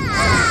try.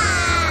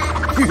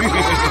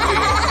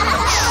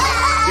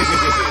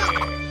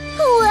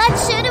 What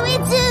should we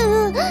do?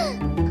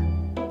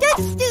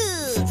 Let's do.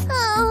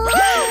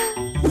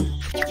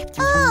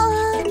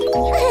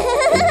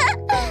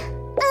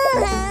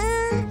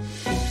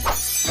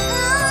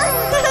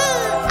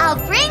 I'll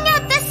bring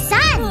out the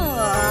sun.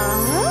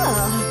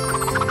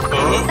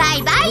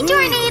 Bye-bye,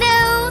 tornado.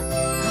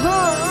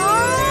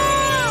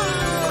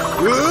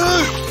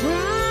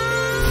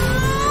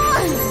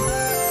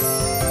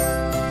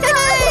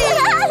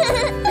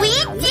 We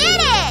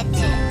did it!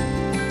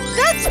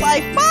 That's why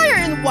fire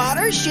and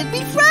water should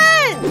be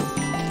friends.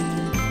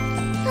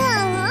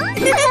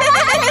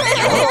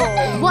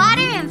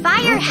 Water and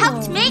fire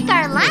helped make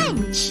our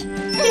lunch.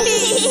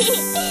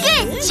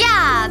 Good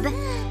job!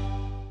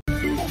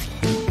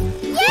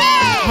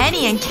 Yay!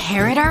 Penny and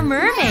Carrot are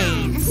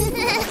mermaids.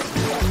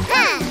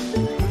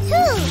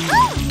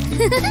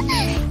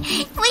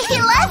 We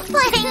love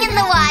playing in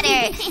the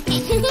water.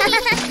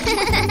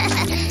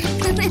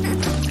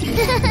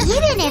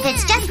 Even if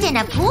it's just in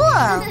a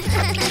pool.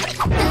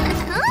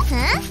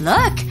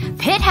 Look,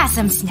 Pit has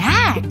some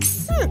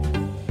snacks.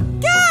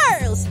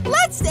 Girls,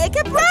 let's take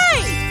a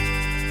break.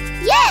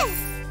 Yes!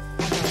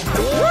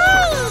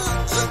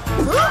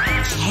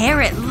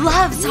 Carrot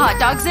loves hot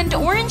dogs and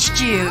orange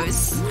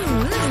juice.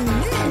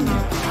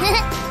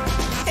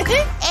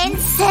 And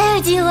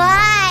so do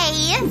I.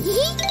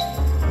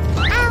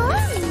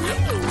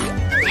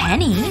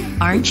 Penny,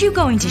 aren't you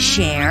going to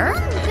share?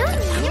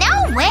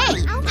 No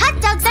way!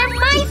 Hot dogs are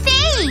my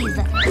fave!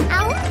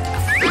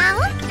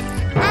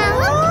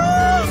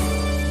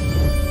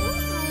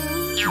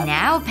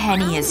 Now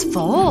Penny is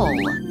full.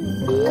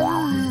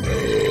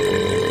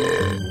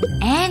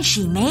 And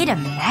she made a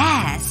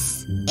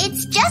mess.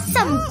 It's just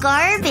some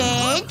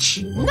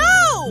garbage.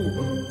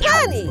 No!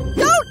 Penny,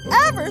 don't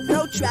ever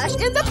throw trash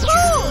in the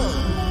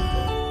pool.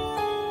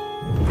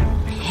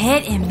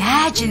 Pit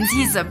imagines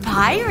he's a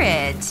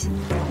pirate.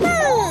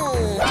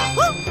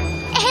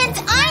 And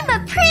I'm a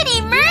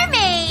pretty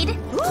mermaid!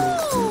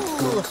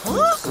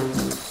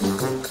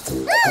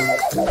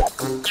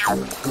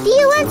 Do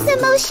you want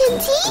some ocean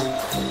tea?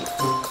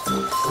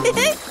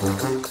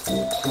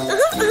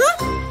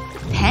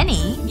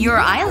 Penny, your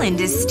island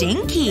is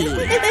stinky.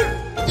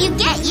 You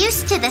get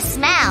used to the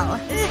smell.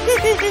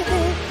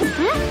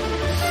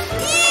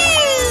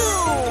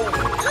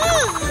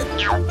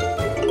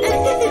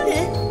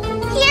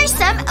 Here's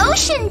some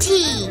ocean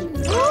tea.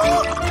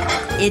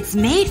 It's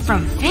made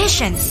from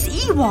fish and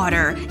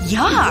seawater.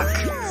 Yuck!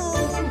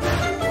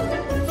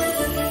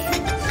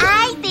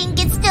 I think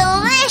it's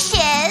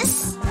delicious.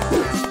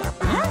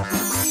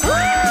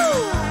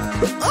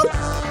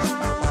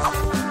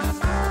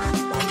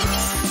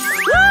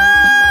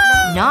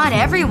 Not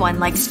everyone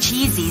likes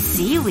cheesy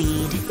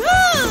seaweed.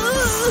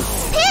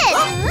 Pit!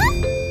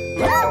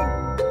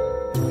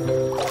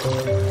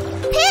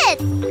 Pit,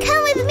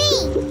 come with me.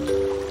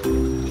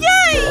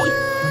 Yay!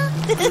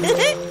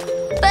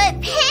 But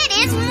Pit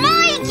is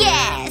my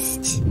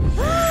guest.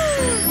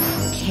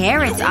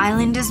 Carrot's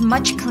island is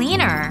much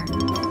cleaner.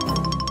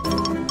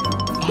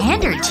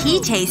 And her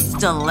tea tastes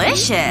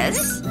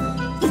delicious.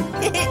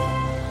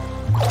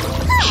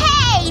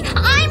 Hey,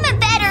 I'm a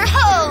better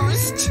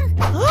host.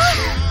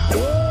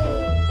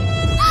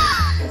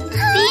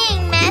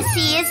 Being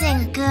messy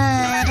isn't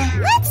good.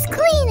 Let's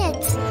clean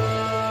it.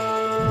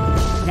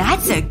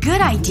 That's a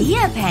good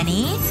idea,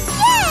 Penny.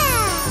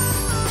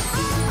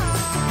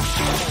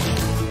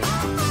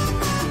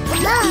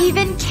 Yeah!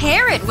 Even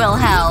Carrot will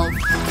help.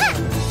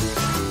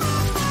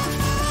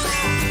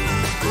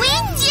 We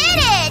did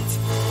it!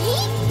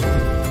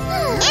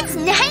 It's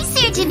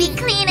nicer to be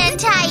clean and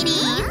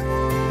tidy.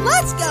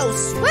 Let's go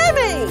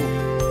swimming.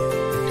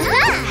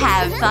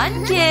 Have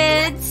fun,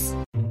 kids.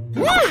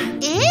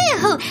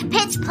 Ew!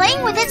 Pit's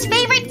playing with its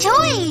favorite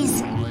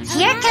toys.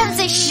 Here comes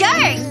a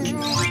shark.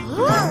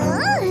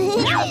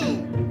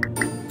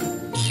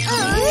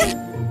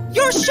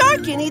 Your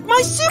sharky needs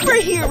my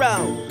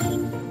superhero.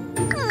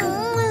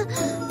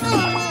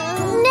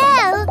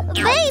 No,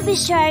 baby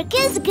shark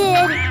is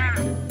good.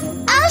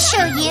 I'll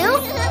show you.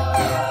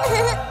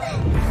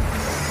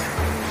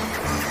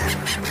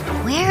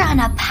 We're on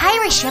a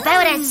pirate ship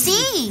out at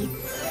sea.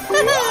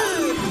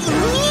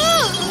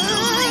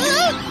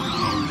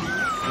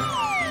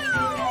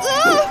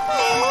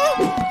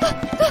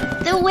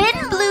 The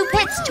wind blew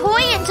Pit's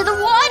toy into the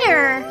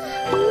water.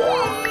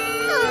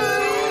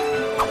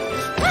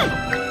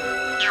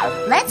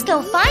 Let's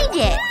go find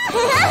it.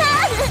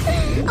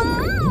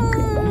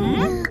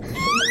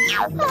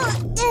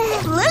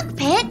 Look,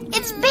 Pit,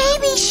 it's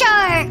Baby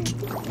Shark.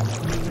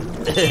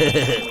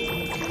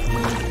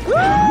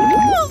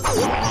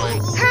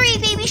 Hurry,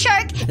 Baby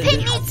Shark.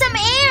 Pit needs some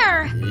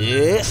air.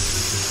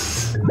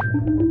 Yes.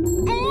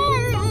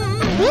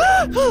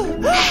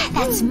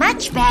 That's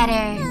much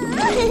better.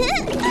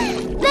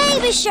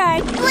 Baby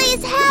Shark,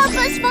 please help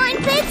us find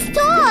Pit's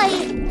toy.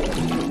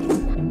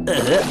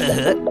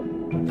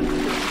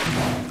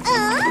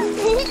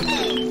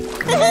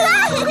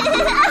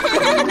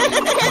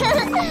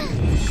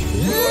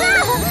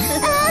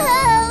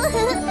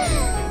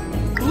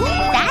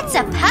 That's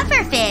a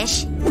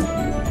pufferfish.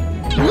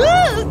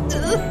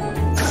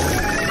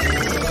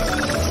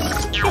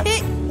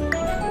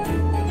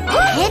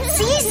 Pit,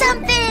 see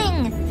something.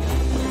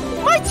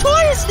 My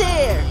toy is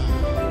there!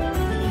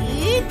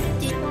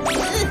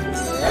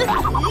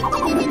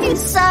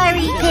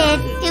 Sorry, Pit.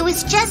 It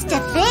was just a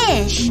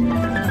fish.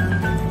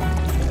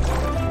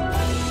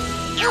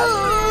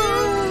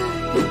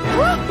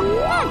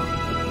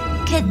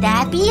 Could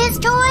that be his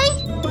toy?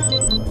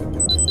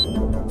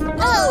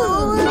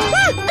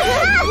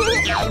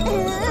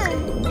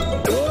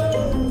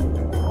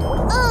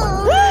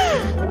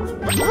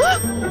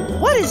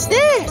 What is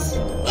this?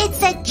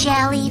 It's a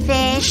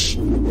jellyfish.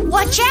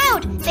 Watch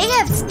out! They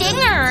have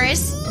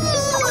stingers.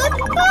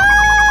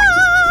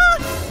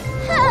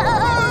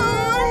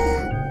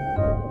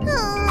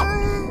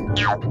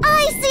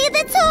 I see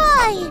the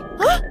toy.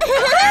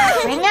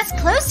 Bring us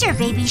closer,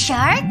 Baby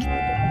Shark.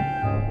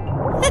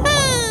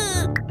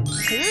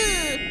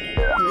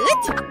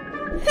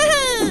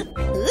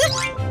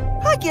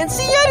 I can't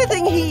see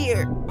anything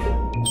here.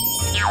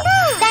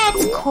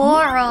 That's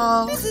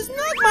coral. This is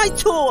not my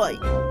toy.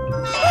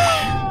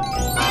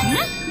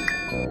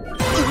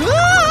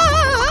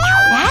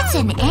 That's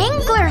an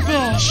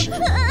anglerfish.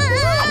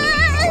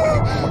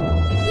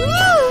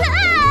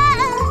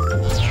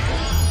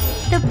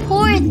 The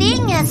poor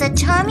thing has a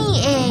tummy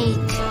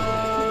ache.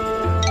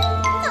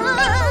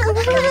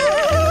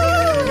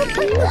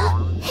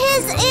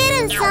 He's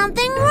eaten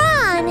something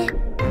wrong.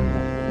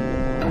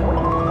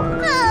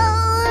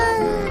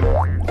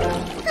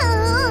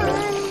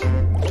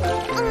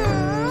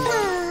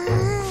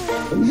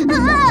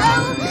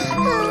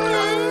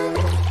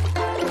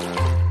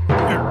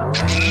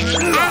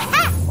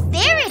 Aha!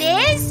 There it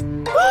is.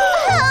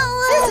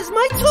 This is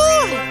my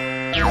toy.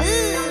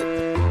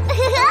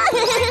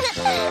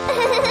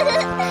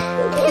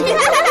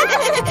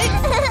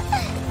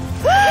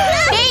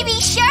 Baby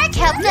Shark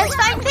helped us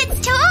find Pit's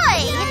toy.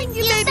 Thank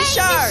you, Baby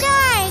Shark.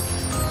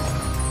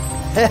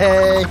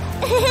 Hey.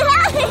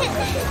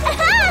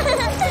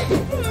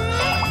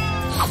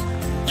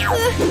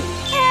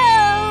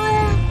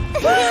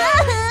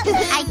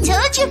 I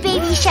told you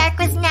Baby Shark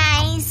was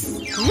nice.